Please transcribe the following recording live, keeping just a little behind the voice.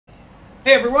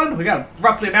Hey everyone, we got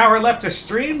roughly an hour left to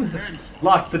stream.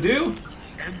 Lots to do.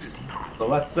 So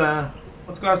let's go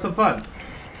have some fun.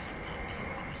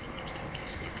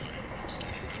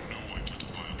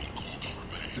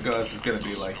 This is gonna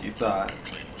be like you thought.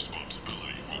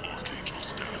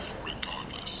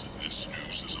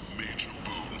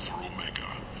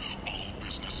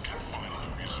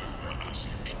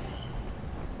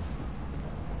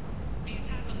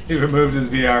 He removed his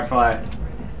VR file.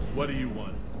 What do you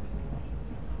want?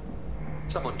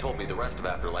 Someone told me the rest of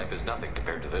Afterlife is nothing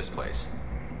compared to this place.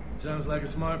 Sounds like a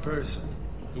smart person.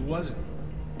 Who was it?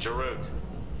 Jarut.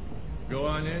 Go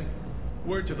on in.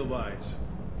 Word to the wise.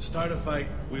 Start a fight,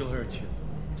 we'll hurt you.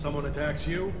 Someone attacks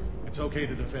you, it's okay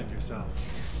to defend yourself.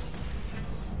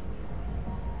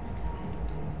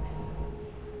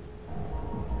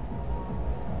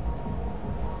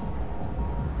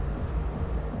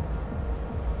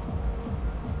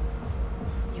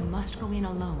 You must go in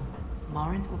alone.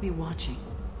 Morinth will be watching.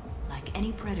 Like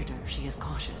any predator, she is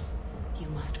cautious. You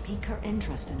must pique her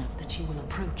interest enough that she will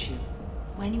approach you.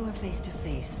 When you are face to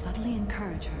face, subtly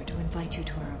encourage her to invite you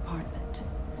to her apartment.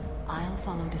 I'll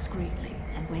follow discreetly,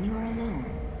 and when you are alone,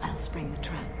 I'll spring the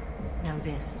trap. Know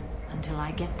this, until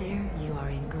I get there, you are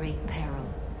in great peril.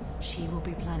 She will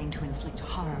be planning to inflict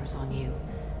horrors on you.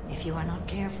 If you are not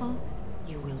careful,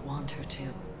 you will want her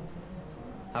to.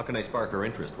 How can I spark her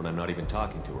interest when I'm not even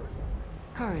talking to her?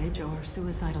 Courage or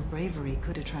suicidal bravery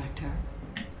could attract her.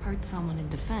 Hurt someone in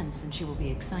defense and she will be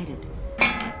excited.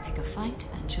 Pick a fight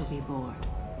and she'll be bored.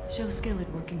 Show skill at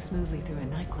working smoothly through a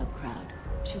nightclub crowd.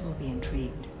 She will be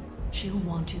intrigued. She'll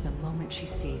want you the moment she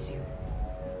sees you.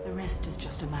 The rest is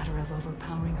just a matter of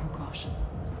overpowering her caution.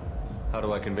 How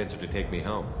do I convince her to take me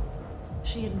home?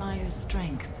 She admires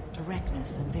strength,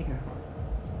 directness, and vigor.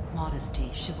 Modesty,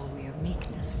 chivalry, or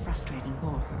meekness frustrate and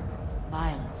bore her.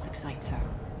 Violence excites her.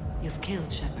 You've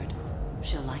killed Shepard.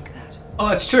 She'll like that. Oh,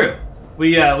 that's true.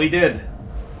 We did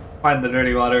find the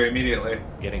dirty water immediately.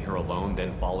 Getting her alone,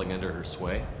 then falling under her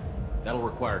sway? That'll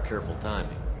require careful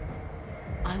timing.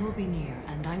 I will be near,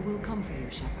 and I will come for you,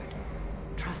 Shepard.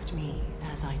 Trust me,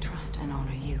 as I trust and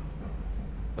honor you.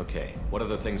 Okay, what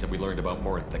other things have we learned about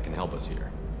Morinth that can help us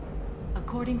here?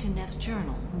 According to Neff's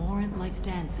journal, Morinth likes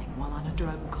dancing while on a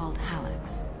drug called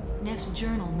Halax. Neff's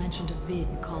journal mentioned a vid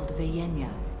called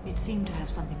Vayenya. It seemed to have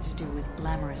something to do with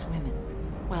glamorous women.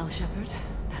 Well, Shepard,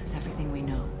 that's everything we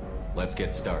know. Let's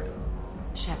get started.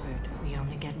 Shepard, we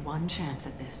only get one chance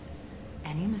at this.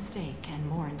 Any mistake and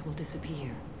Morinth will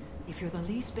disappear. If you're the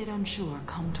least bit unsure,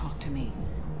 come talk to me.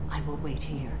 I will wait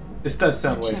here. This does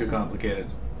sound But way too Shepard, complicated.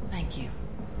 Thank you.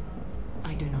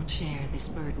 I do not share this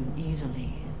burden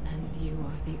easily, and you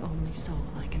are the only soul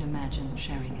I can imagine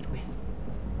sharing it with.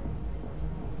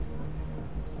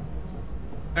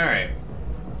 Alright.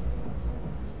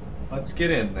 Let's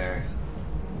get in there.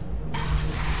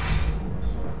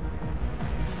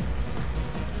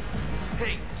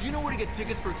 Hey, do you know where to get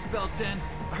tickets for Expel 10?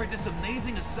 I heard this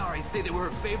amazing Asari say they were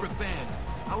her favorite band.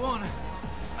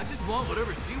 I just want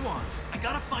whatever she wants. I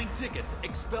gotta find tickets.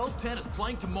 Expel 10 is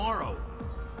playing tomorrow.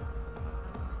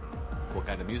 What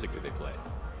kind of music do they play?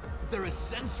 They're a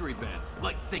sensory band.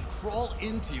 Like, they crawl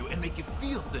into you and make you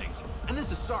feel things. And this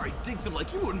Asari digs them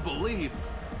like you wouldn't believe.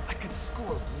 I could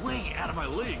score way out of my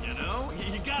league, you know?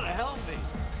 You gotta help me.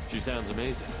 She sounds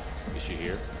amazing. Is she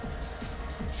here?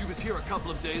 She was here a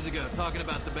couple of days ago talking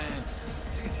about the band.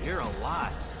 She's here a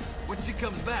lot. When she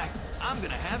comes back, I'm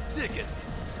gonna have tickets.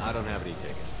 I don't have any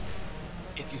tickets.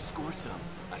 If you score some,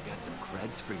 I got some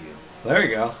creds for you. There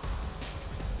you go.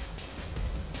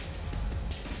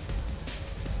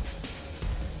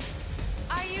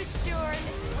 Are you sure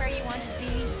this is where you want to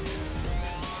be?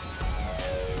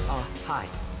 Hi.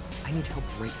 I need help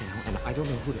right now, and I don't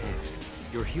know who to ask.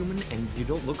 You're human, and you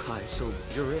don't look high, so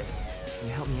you're it. Can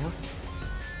you help me out?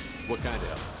 What kind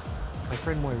of? My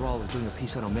friend Moiral is doing a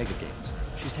piece on Omega Games.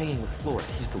 She's hanging with Florid.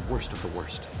 He's the worst of the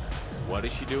worst. What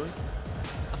is she doing?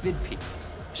 A vid piece.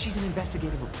 She's an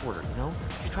investigative reporter, you know?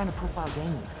 She's trying to profile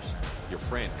gang leaders. Your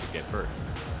friend could get hurt.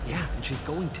 Yeah, and she's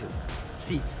going to.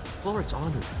 See, Florid's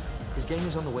on her. His gang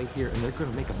is on the way here, and they're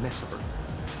gonna make a mess of her.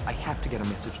 I have to get a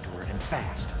message to her, and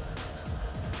fast.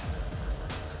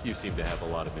 You seem to have a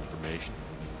lot of information.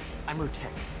 I'm her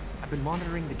tech. I've been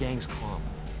monitoring the gang's comm.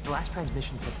 The last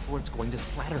transmission said Florid's going to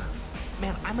splatter her.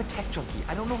 Man, I'm a tech junkie.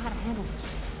 I don't know how to handle this.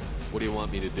 What do you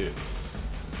want me to do?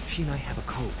 She and I have a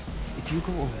code. If you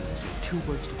go over and say 2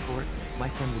 words to Florid, my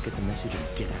friend will get the message and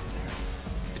get out of there.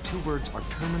 The 2 words are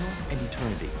terminal and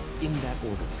eternity. In that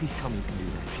order. Please tell me you can do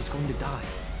that. She's going to die.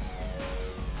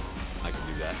 I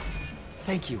can do that.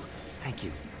 Thank you. Thank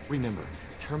you. Remember,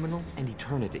 terminal and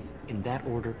eternity. In that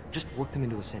order, just work them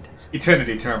into a sentence.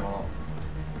 Eternity terminal.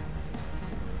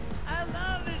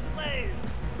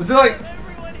 Is it like...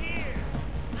 Everyone here.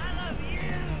 I love you.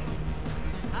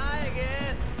 Hi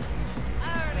again.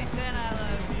 I already said I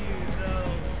love you,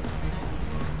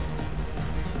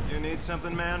 though. You need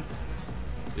something, man?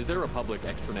 Is there a public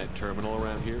extranet terminal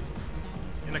around here?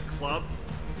 In a club?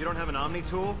 You don't have an Omni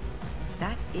tool?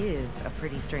 That is a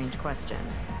pretty strange question.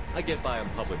 I get by on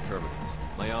public terminals.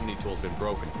 My Omni tool's been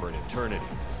broken for an eternity.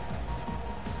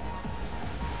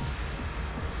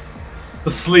 The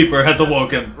sleeper has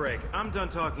awoken. Break. I'm done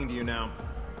talking to you now.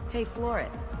 Hey, Floret.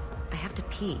 I have to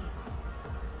pee.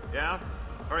 Yeah?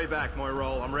 Hurry back,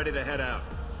 Moirol. I'm ready to head out.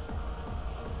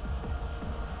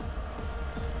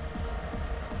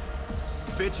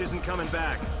 Bitch isn't coming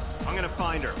back. I'm gonna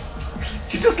find her.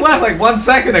 She just left like 1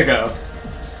 second ago.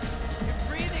 You're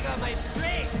breathing on my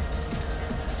drink.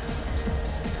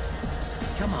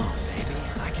 Come on, baby.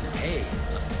 I can pay.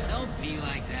 Don't be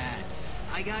like that.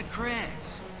 I got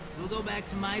creds. We'll go back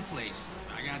to my place.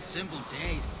 I got simple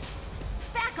tastes.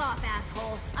 Back off,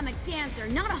 asshole. I'm a dancer,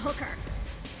 not a hooker.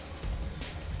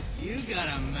 You got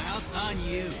a mouth on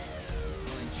you.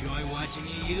 I'll enjoy watching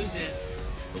you use it.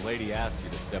 The lady asked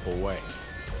you to step away.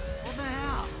 What the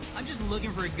hell? I'm just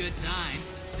looking for a good time.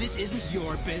 This isn't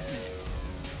your business.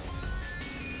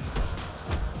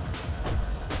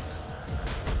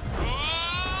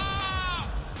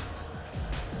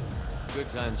 Good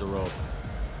times are over.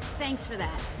 Thanks for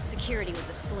that. Security was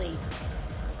asleep.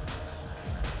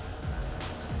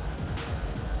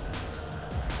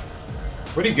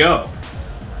 Where'd he go?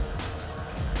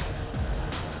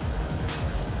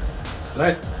 Did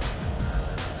I...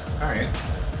 Alright.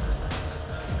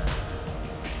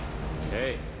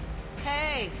 Hey,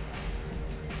 Hey!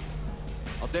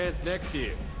 I'll dance next to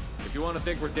you. If you want to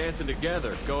think we're dancing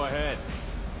together, go ahead.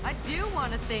 I do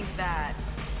want to think that.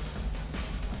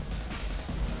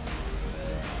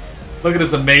 Look at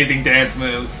his amazing dance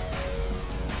moves.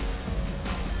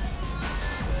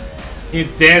 He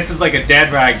dances like a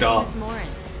dead ragdoll. Miss Morin,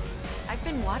 I've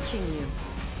been watching you.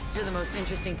 You're the most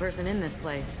interesting person in this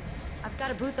place. I've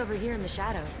got a booth over here in the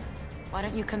shadows. Why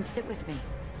don't you come sit with me?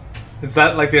 Is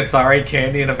that like the Asari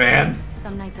candy in a van?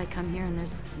 Some nights I come here and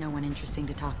there's no one interesting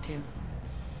to talk to.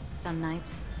 Some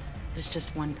nights, there's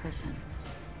just one person.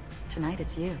 Tonight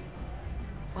it's you.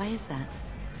 Why is that?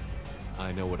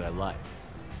 I know what I like.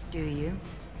 Do you?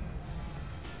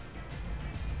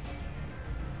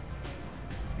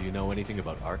 Do you know anything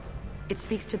about art? It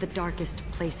speaks to the darkest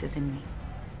places in me.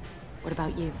 What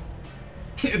about you?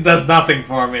 It does nothing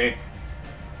for me.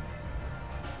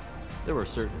 There were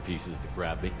certain pieces that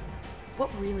grabbed me. What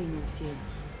really moves you?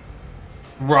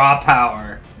 Raw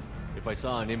power. If I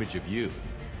saw an image of you,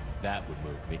 that would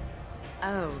move me.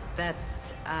 Oh,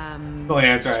 that's, The only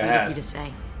answer I sweet had. of you to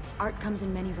say. Art comes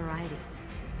in many varieties.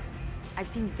 I've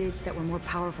seen vids that were more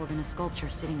powerful than a sculpture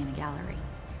sitting in a gallery.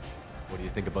 What do you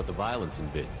think about the violence in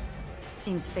vids? It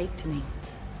seems fake to me.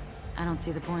 I don't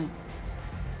see the point.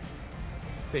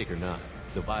 Fake or not,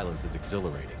 the violence is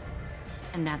exhilarating.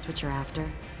 And that's what you're after?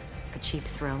 A cheap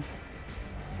thrill?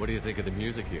 What do you think of the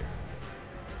music here?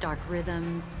 Dark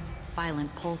rhythms,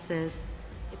 violent pulses.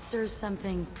 It stirs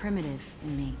something primitive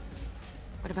in me.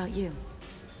 What about you?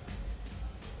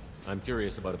 I'm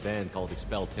curious about a band called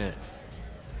Expel 10.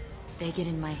 They get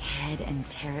in my head and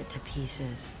tear it to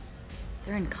pieces.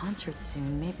 They're in concert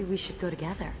soon. Maybe we should go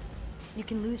together. You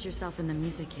can lose yourself in the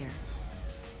music here.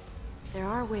 There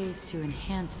are ways to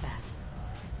enhance that,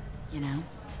 you know?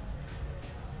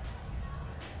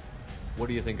 What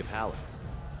do you think of Hallex?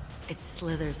 It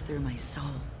slithers through my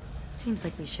soul. Seems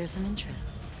like we share some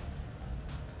interests.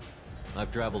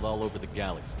 I've traveled all over the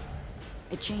galaxy.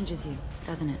 It changes you,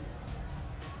 doesn't it?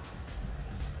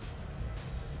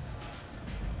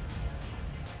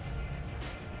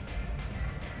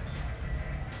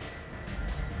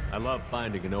 I love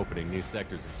finding and opening new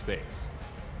sectors of space.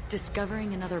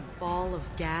 Discovering another ball of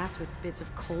gas with bits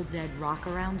of cold dead rock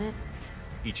around it?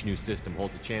 Each new system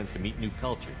holds a chance to meet new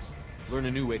cultures, learn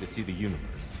a new way to see the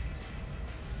universe.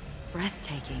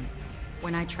 Breathtaking.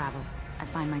 When I travel, I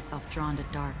find myself drawn to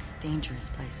dark, dangerous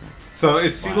places. So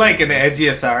is she like an edgy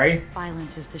Asari?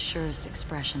 Violence is the surest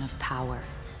expression of power.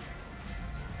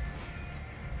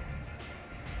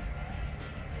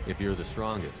 If you're the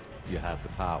strongest, you have the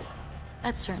power.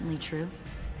 That's certainly true.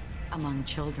 Among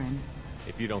children.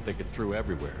 If you don't think it's true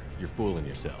everywhere, you're fooling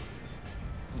yourself.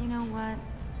 You know what?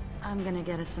 I'm gonna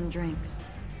get us some drinks.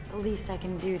 The least I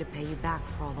can do to pay you back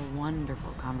for all the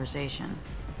wonderful conversation.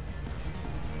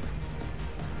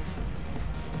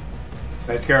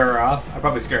 Did I scare her off? I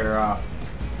probably scared her off.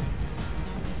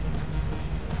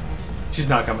 She's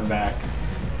not coming back.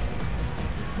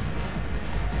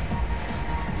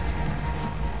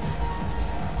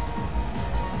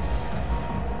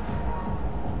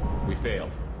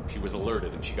 failed. She was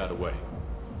alerted and she got away.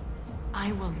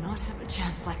 I will not have a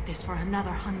chance like this for another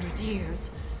 100 years.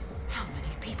 How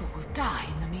many people will die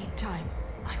in the meantime?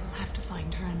 I will have to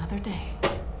find her another day.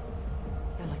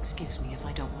 You'll excuse me if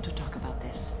I don't want to talk about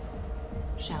this.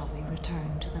 Shall we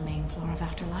return to the main floor of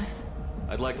Afterlife?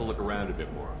 I'd like to look around a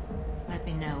bit more. Let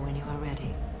me know when you are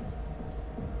ready.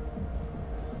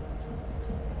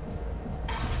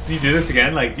 Can you do this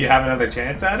again? Like, do you have another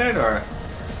chance at it, or...?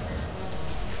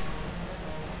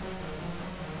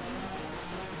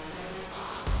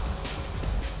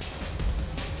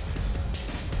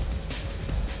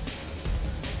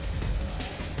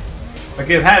 Like,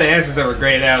 it had answers that were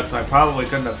grayed out, so I probably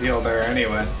couldn't have healed her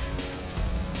anyway.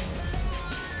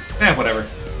 Eh, whatever.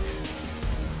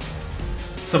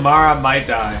 Samara might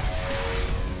die.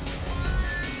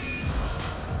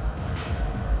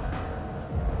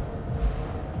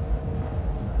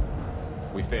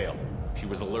 We failed. She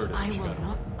was alerted and she got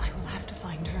away. I will have to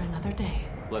find her another day.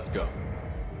 Let's go.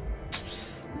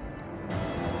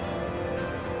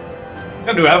 Got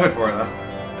a new outfit for her, though.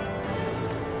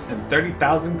 And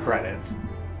 30,000 credits.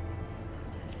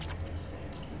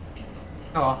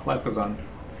 Oh, life goes on.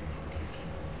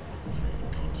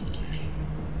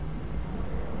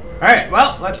 Alright,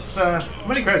 well, let's, how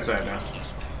many credits do I have now?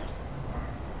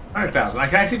 100,000. I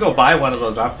can actually go buy one of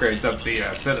those upgrades up the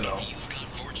Citadel. You've got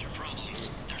fortune problems.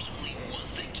 There's only one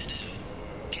thing to do.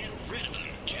 Get rid of them.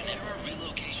 Genera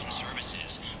Relocation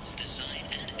Services will design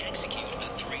and execute a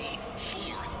 3, 4,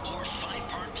 or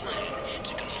 5-part plan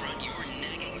to confront your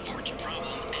nagging fortune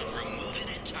problem and remove it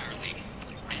entirely.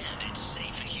 And it's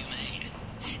safe and humane.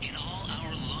 In all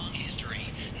our long history,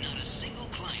 not a single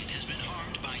client has been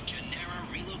harmed by Genera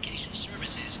Relocation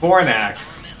Services.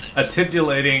 Fornax. A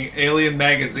titillating alien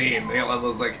magazine. They got one of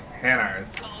those, like,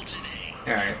 Hanars.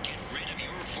 Alright.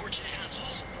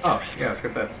 Oh, yeah, let's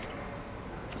get this.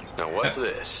 Now what's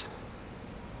this?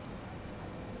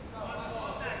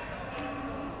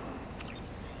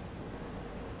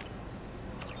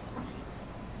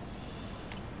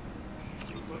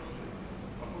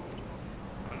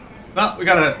 Well, we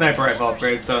got a sniper rifle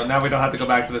upgrade, so now we don't have to go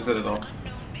back to the Citadel.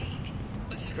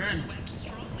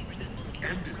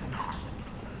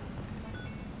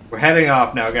 We're heading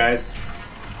off now, guys.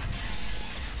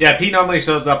 Yeah, Pete normally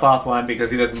shows up offline because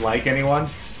he doesn't like anyone.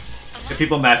 If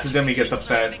people message him, he gets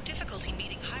upset.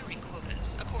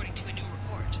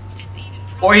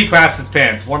 Or he craps his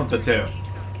pants, one of the two.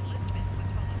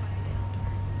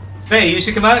 Hey, you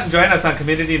should come out and join us on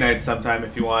Community Night sometime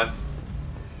if you want.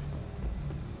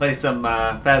 Play some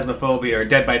Phasmophobia or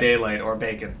Dead by Daylight or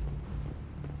Bacon.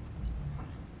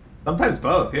 Sometimes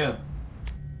both, yeah.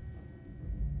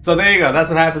 So there you go,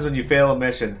 that's what happens when you fail a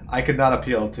mission. I could not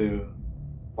appeal to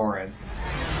Orin.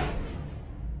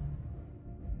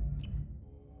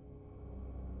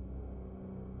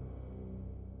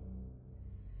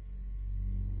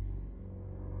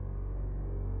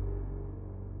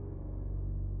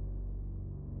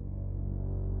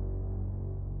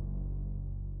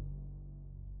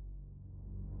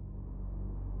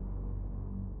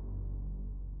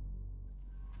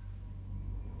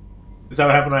 Is that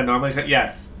what happened when I normally check?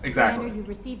 Yes, exactly. Commander, you've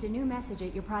received a new message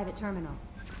at your private terminal.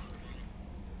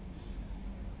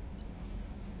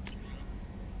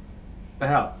 The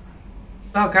hell?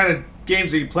 What kind of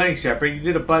games are you playing, Shepard? You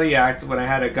did a buddy act when I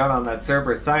had a gun on that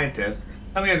Cerberus scientist.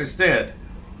 Let me understand.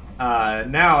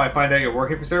 Now I find out you're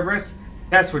working for Cerberus?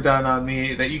 Tests were done on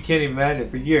me that you can't even imagine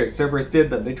for years. Cerberus did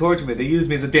them. They tortured me. They used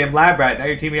me as a damn lab rat. Now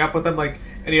you're teaming up with them like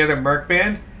any other merc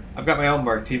band? I've got my own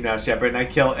merc team now, Shepard, and I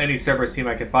kill any Cerberus team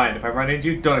I can find. If I run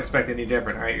into you, don't expect any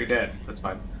different. Alright, you're dead. That's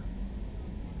fine.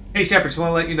 Hey, Shepard, just want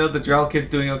to let you know the Jarl kid's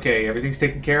doing okay. Everything's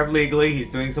taken care of legally. He's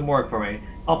doing some work for me.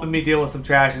 Helping me deal with some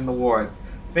trash in the wards.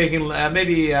 Making,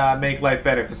 maybe make life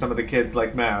better for some of the kids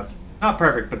like Mouse. Not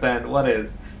perfect, but then, what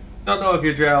is? Don't know if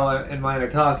your Jarl and mine are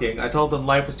talking. I told them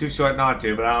life was too short not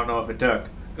to, but I don't know if it took.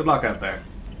 Good luck out there.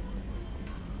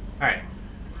 Alright.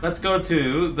 Let's go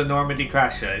to the Normandy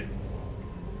crash site.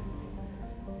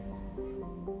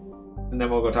 And then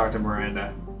we'll go talk to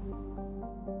Miranda.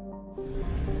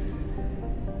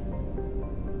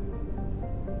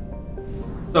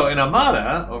 So in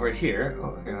Amada, over here...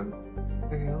 Oh, hang on.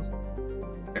 Anything else?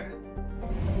 Okay.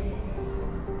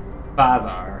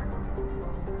 Bazaar.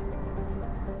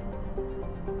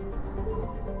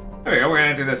 There we go, we're gonna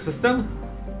enter the system.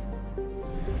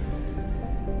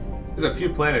 There's a few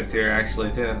planets here,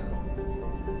 actually, too.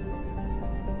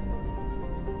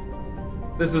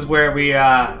 This is where we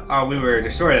were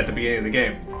destroyed at the beginning of the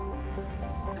game.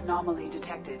 Anomaly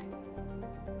detected.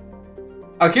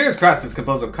 Alkira's crust is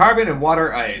composed of carbon and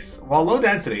water ice. While low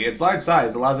density, its large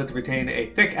size allows it to retain a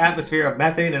thick atmosphere of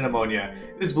methane and ammonia.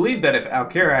 It is believed that if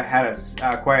Alkira had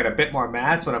acquired a bit more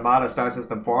mass when Amada star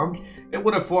system formed, it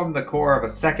would have formed the core of a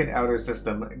second outer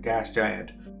system gas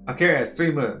giant. Alkira has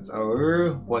 3 moons,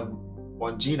 Auru,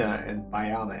 Wangina, and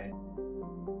Bayame.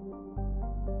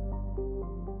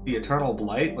 The Eternal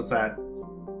Blight? What's that?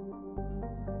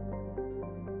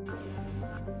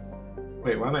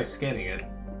 Wait, why am I scanning it?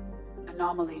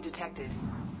 Anomaly detected.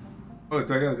 Oh,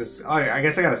 do I gotta just... Oh, I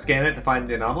guess I gotta scan it to find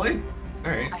the anomaly?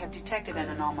 Alright. I have detected an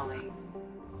anomaly.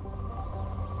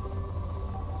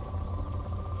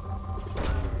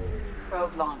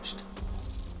 Probe launched.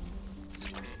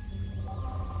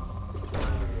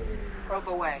 Probe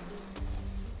away.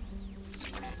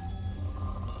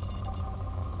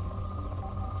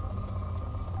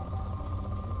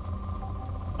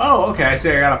 Oh, okay, I see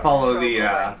I gotta follow the,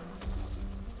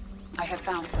 I have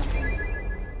found something.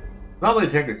 Anomaly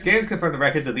detected. Scans confirm the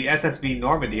wreckage of the SSV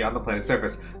Normandy on the planet's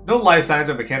surface. No life signs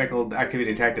or mechanical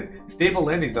activity detected. Stable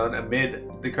landing zone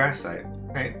amid the crash site.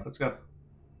 Alright, let's go.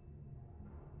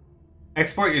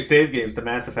 Export your save games to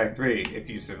Mass Effect 3 if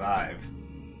you survive.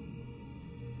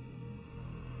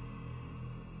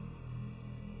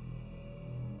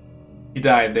 He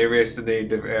died. They erased the name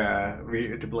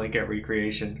to blink at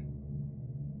recreation.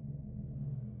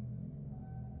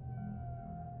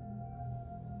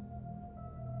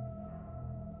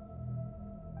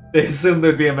 They assumed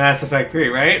there'd be a Mass Effect 3,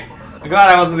 right? I'm glad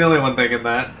I wasn't the only one thinking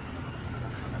that.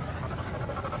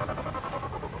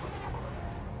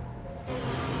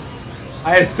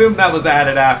 I assumed that was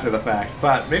added after the fact,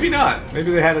 but maybe not.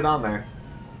 Maybe they had it on there.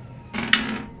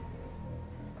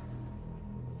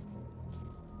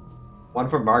 One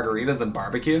for margaritas and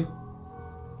barbecue?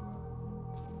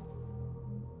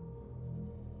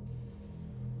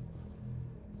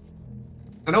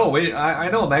 I know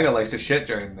Omega likes to shit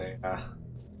during the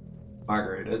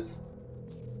margaritas.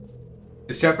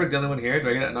 Is Shepard the only one here? Do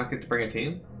I not get to bring a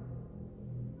team?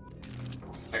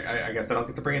 I guess I don't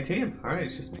get to bring a team. Alright,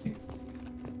 it's just me.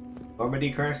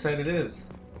 Normandy crash site it is.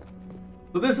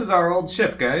 So this is our old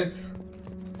ship, guys.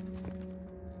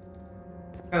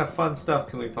 What kind of fun stuff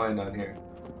can we find on here?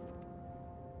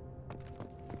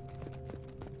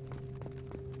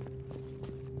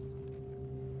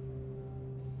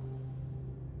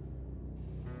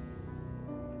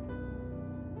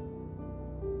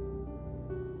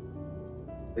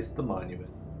 It's the monument.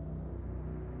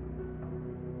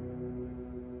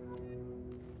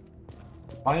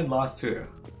 Find lost here.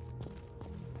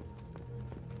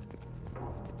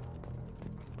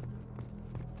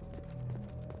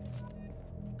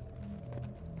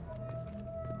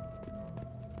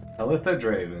 Elitha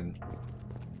Draven.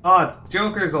 Oh, it's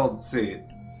Joker's old seat.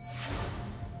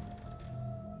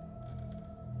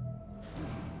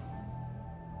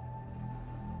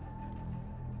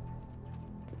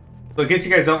 So in case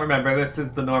you guys don't remember, this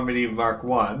is the Normandy Mark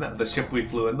I, the ship we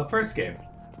flew in the first game.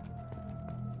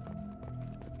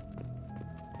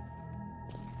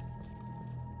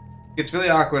 It's really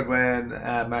awkward when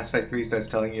Mass Effect 3 starts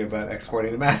telling you about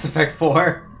exporting to Mass Effect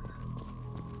 4.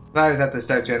 I always have to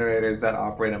start generators that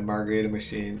operate a margarita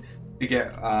machine to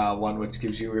get one which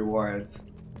gives you rewards.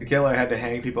 The killer had to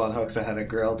hang people on hooks that had a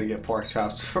grill to get pork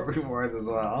chops for rewards as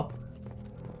well.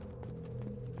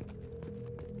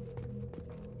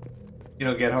 You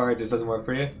don't get horror, it just doesn't work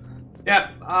for you?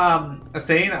 Yep,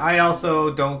 sane. I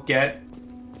also don't get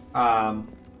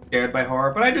scared by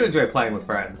horror, but I do enjoy playing with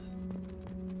friends.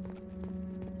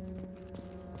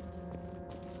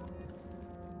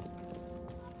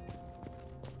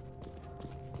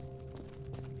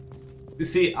 You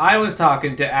see, I was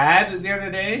talking to Ad the other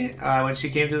day when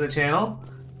she came to the channel.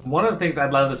 One of the things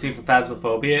I'd love to see for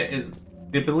Phasmophobia is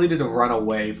the ability to run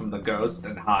away from the ghost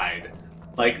and hide.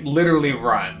 Like, literally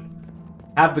run.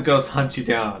 Have the ghost hunt you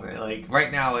down. Like,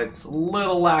 right now it's a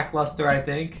little lackluster, I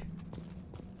think.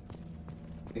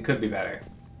 It could be better.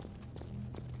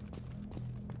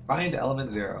 Find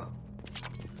element 0.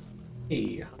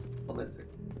 Hey, element 0.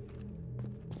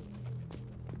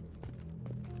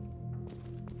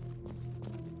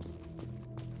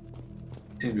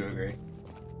 Seem to agree.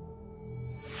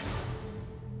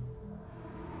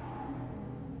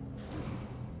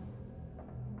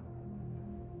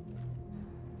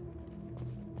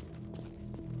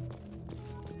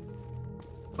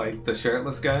 Like the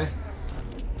shirtless guy?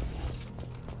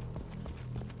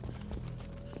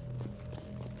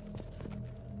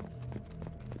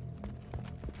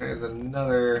 There's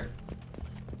another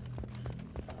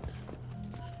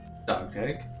dog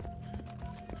tag.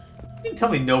 You can tell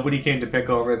me nobody came to pick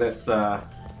over this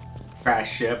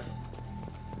crash ship.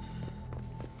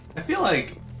 I feel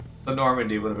like the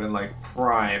Normandy would have been like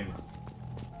prime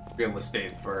real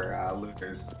estate for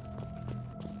looters.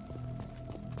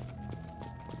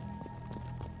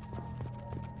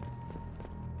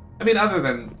 I mean, other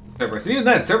than Cerberus. And even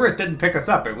then, Cerberus didn't pick us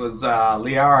up. It was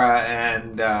Liara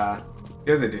and the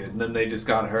other dude. And then they just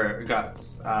got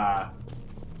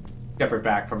Shepard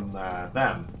back from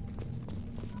them.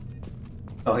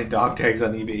 Selling dog tags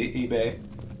on eBay.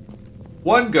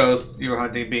 One ghost you were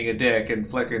hunting being a dick and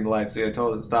flickering the light, so I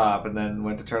told it to stop, and then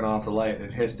went to turn off the light, and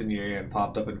it hissed in your ear and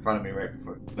popped up in front of me right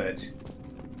before the glitch.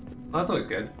 Well, that's always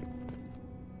good.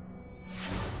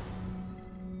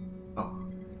 Oh,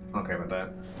 I don't care about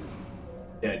that.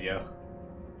 Dead, yo.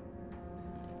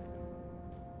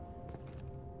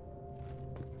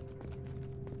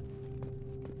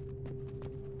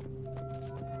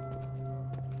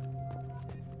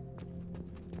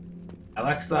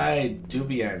 Alexei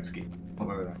Dubiansky. I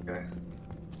remember that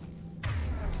guy.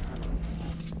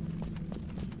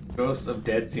 Ghost of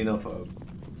Dead Xenophobe.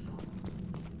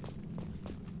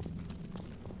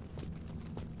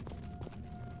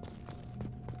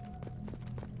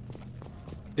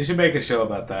 They should make a show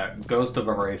about that. Ghost of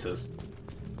a Racist.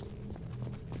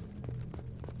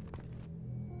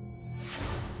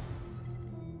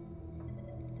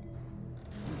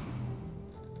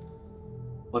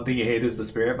 One thing you hate is the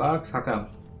spirit box? How come?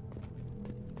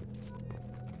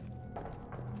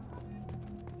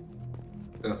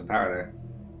 There's some power there.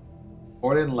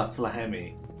 Gordon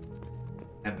Laflahemi.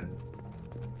 Emin.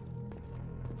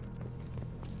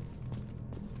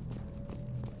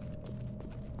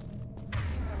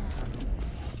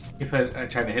 You put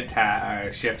trying to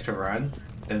hit shift to run,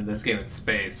 and in this game it's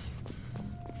space.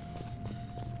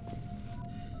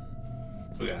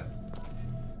 We got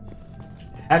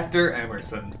Hector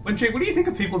Emerson. Wintree, what do you think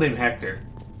of people named Hector?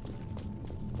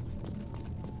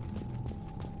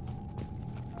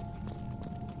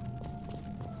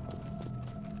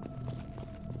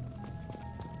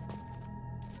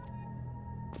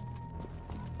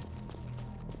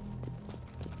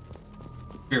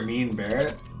 Jermaine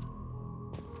Barrett?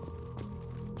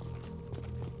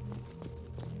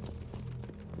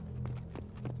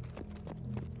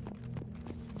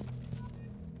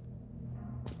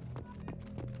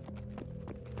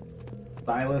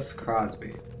 Silas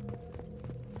Crosby.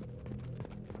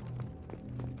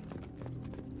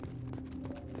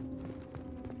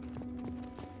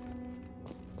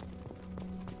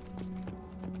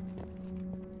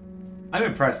 I'm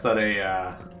impressed that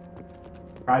a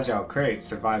fragile crate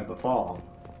survived the fall.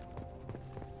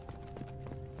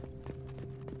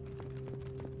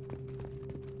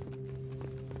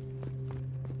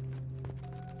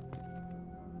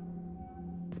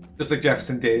 Just like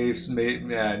Jefferson Davis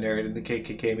narrated the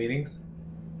KKK meetings.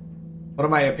 What are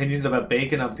my opinions about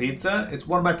bacon on pizza? It's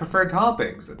one of my preferred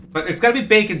toppings. But it's gotta be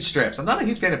bacon strips. I'm not a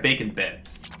huge fan of bacon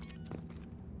bits.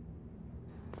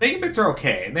 Bacon bits are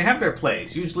okay, and they have their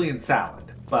place, usually in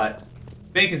salad. But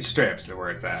bacon strips are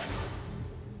where it's at.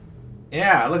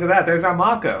 Yeah, look at that. There's our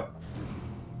Mako.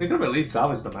 They could have at least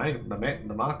salvaged the Mako.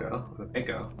 The Mako.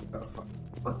 Oh, fuck.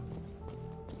 Huh?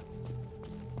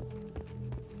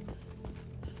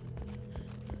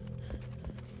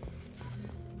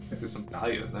 There's some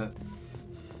value in that.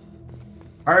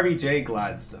 Harvey J.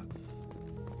 Gladstone.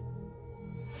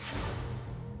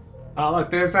 Oh,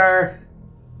 look, there's our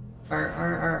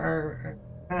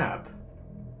map.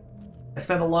 I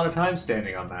spent a lot of time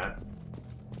standing on that.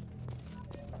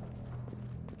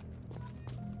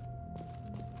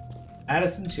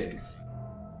 Addison Chase.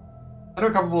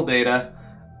 Unrecoverable data.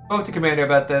 Spoke to Commander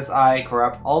about this. I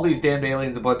corrupt all these damned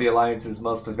aliens aboard the Alliance's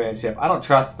most advanced ship. I don't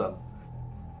trust them.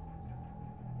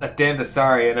 That damned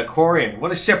Asari, an Aquarian. What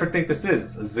does Shepard think this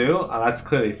is? A zoo? Oh, that's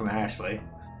clearly from Ashley.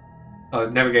 Oh,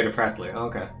 Navigator Presley.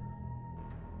 Okay.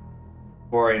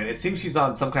 Aquarian. It seems she's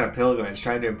on some kind of pilgrimage,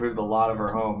 trying to improve the lot of her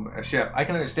home ship. I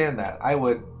can understand that. I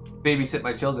would babysit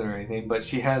my children or anything, but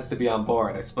she has to be on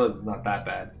board. I suppose it's not that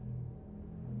bad.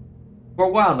 For a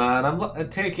while now, and I'm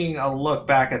taking a look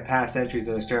back at past entries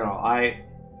in this journal.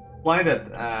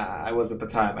 Blinded I was at the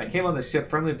time. I came on the ship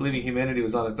firmly believing humanity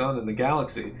was on its own in the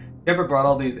galaxy. Shepard brought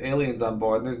all these aliens on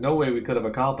board, and there's no way we could have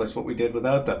accomplished what we did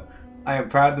without them. I am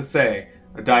proud to say,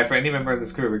 or die for any member of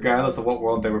this crew, regardless of what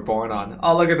world they were born on.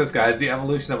 Oh, look at this, guys. The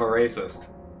evolution of a racist.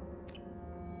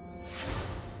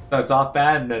 Starts off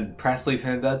bad, and then Presley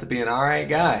turns out to be an alright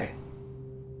guy.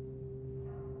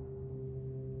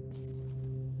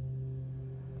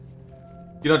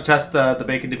 You don't trust the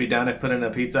bacon to be done if put in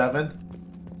a pizza oven?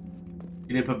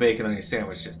 You didn't put bacon on your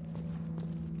sandwiches.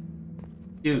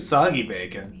 Use soggy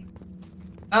bacon.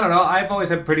 I don't know, I've always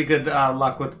had pretty good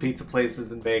luck with pizza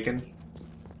places and bacon.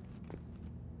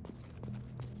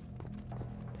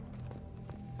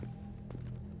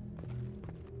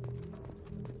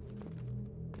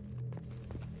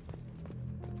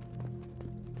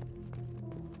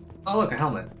 Oh, look, a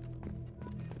helmet.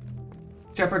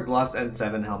 Shepard's lost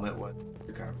N7 helmet was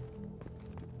recovered.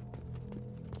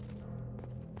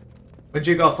 But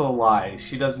Jig also lies.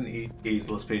 She doesn't eat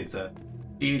cheeseless pizza.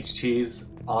 She eats cheese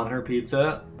on her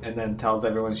pizza and then tells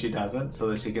everyone she doesn't so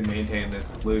that she can maintain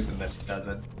this illusion that she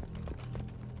doesn't.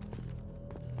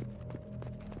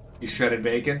 You shredded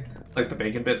bacon? Like the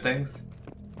bacon bit things?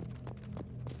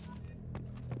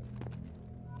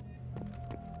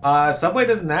 Subway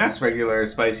doesn't ask regular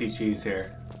spicy cheese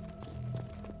here.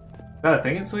 Is that a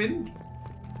thing in Sweden?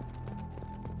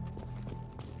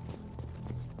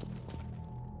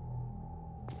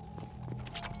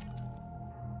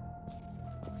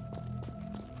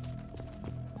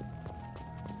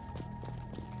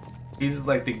 Cheese is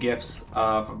like the gifts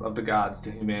of the gods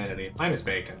to humanity. Minus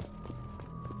bacon.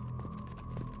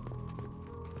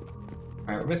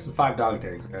 Alright, we're missing 5 dog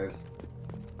tags, guys.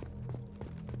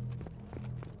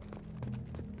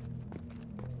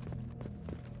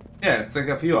 Yeah, it's like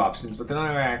a few options, but they don't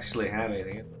actually have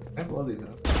anything. I blow these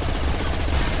up.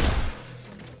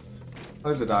 Oh,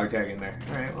 there's a dog tag in there.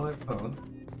 Alright, well, that's phone.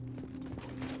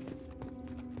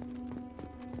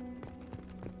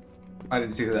 I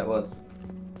didn't see who that was.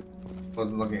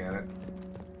 Wasn't looking at it.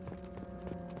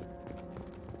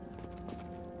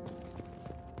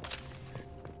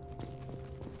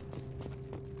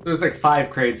 There's like 5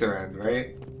 crates around,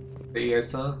 right? That you guys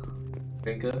saw?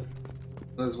 Think of?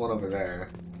 There's one over there.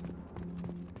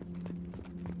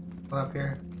 One up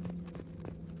here.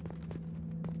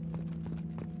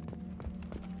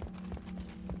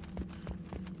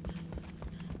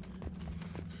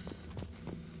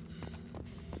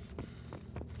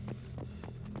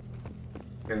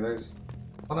 Okay, there's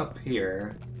one up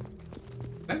here.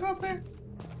 Can I go up there?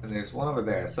 And there's one over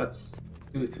there, so that's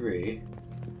 2, 3.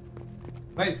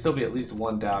 Might still be at least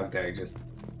 1 dog tag just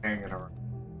hanging around.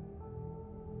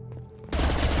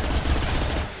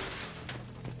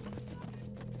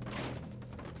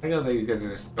 I know that you guys are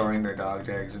just storing their dog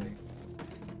tags in here.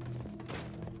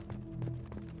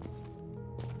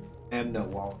 And no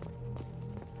wallet.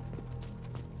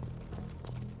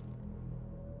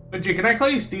 But can I call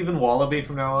you Stephen Wallaby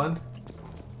from now on?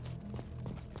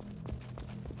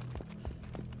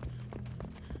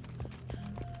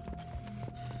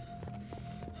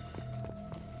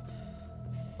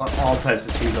 All types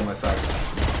of cheese on my side.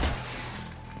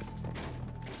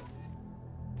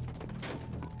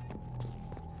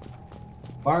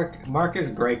 Marcus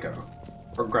Greco.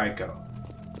 Or Greco.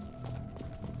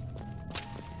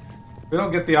 We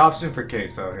don't get the option for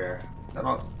queso here. I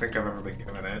don't think I've ever been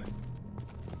given it.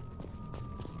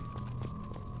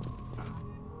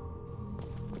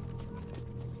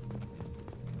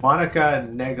 Monica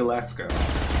Negulesco.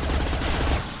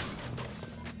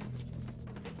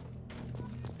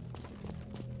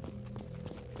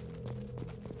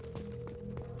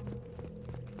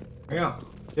 There you go.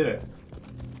 Did it.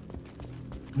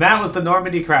 And that was the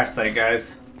Normandy crash site,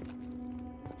 guys.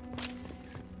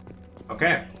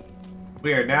 Okay.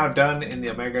 We are now done in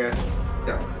the Omega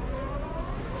Galaxy.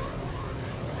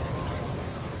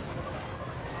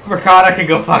 Ricotta can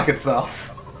go fuck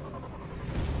itself.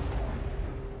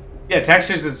 Yeah,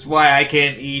 textures is why I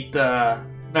can't eat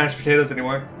mashed potatoes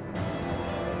anymore.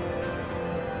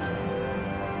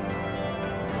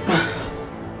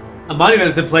 A monument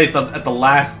is in place at the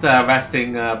last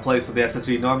resting place of the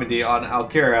SSV Normandy on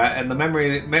Alkira, and the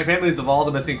families of all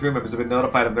the missing crew members have been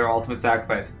notified of their ultimate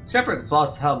sacrifice. Shepard's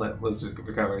lost helmet was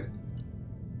recovered.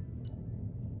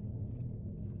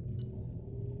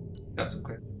 Got some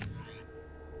quick.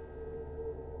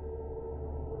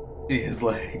 See his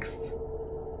legs.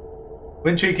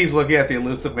 Wintry keeps looking at the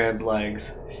elusive man's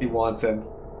legs. She wants him.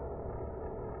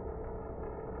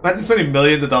 Imagine spending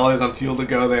millions of dollars on fuel to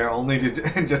go there only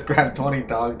to just grab 20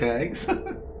 dog tags.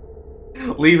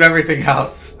 Leave everything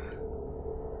else.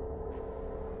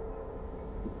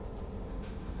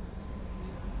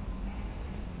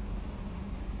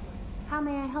 How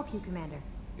may I help you, Commander?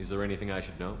 Is there anything I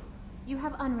should know? You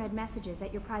have unread messages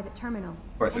at your private terminal.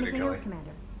 Of course I do, Anything else, Kelly.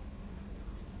 Commander?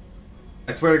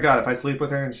 I swear to God, if I sleep with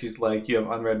her and she's like, you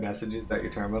have unread messages at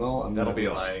your terminal, I'm gonna be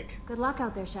like... Good luck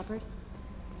out there, Shepard.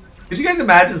 Could you guys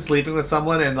imagine sleeping with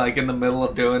someone and like in the middle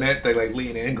of doing it, they like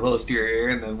lean in close to your ear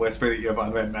and then whisper that you have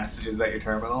unread messages at your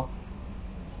terminal?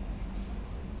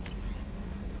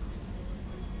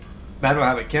 Mad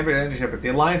Mohammed, Camber Energy Shepard. The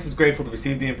Alliance was grateful to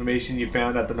receive the information you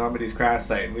found at the Normandy's crash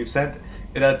site, and we've sent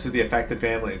it out to the affected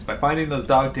families. By finding those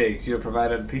dog tags, you have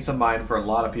provided peace of mind for a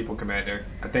lot of people, Commander.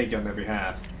 I thank you on their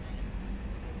behalf.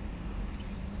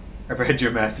 I've read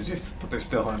your messages, but they're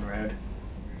still unread.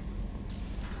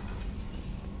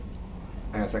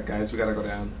 Hang on a sec, guys. We gotta go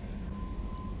down.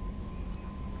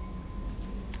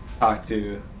 talk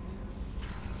to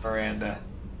Miranda.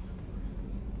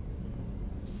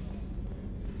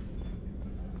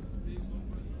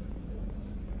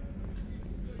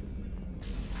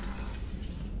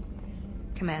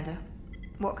 Commander,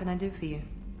 what can I do for you?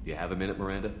 You have a minute,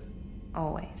 Miranda?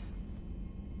 Always.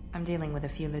 I'm dealing with a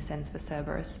few loose ends for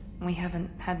Cerberus. We haven't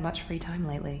had much free time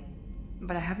lately.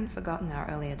 But I haven't forgotten our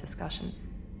earlier discussion.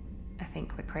 I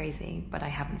think we're crazy, but I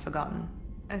haven't forgotten.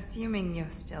 Assuming you're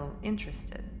still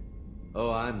interested.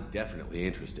 Oh, I'm definitely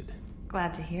interested.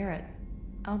 Glad to hear it.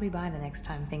 I'll be by the next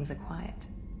time things are quiet.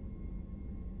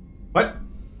 What?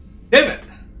 Damn it!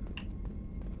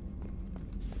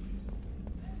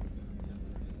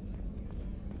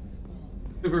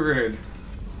 Super rude.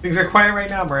 Things are quiet right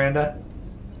now, Miranda.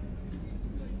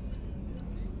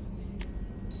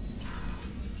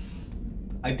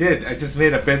 I did. I just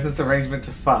made a business arrangement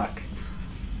to fuck.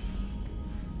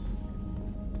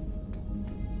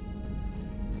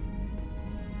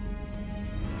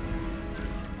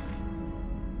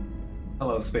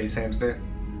 Hello, space hamster.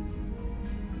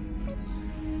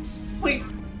 Wait.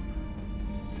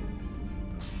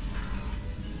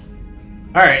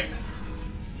 Alright.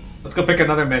 Let's go pick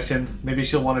another mission. Maybe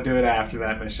she'll want to do it after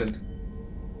that mission.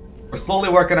 We're slowly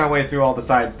working our way through all the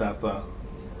side stuff, though.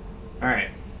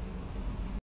 Alright.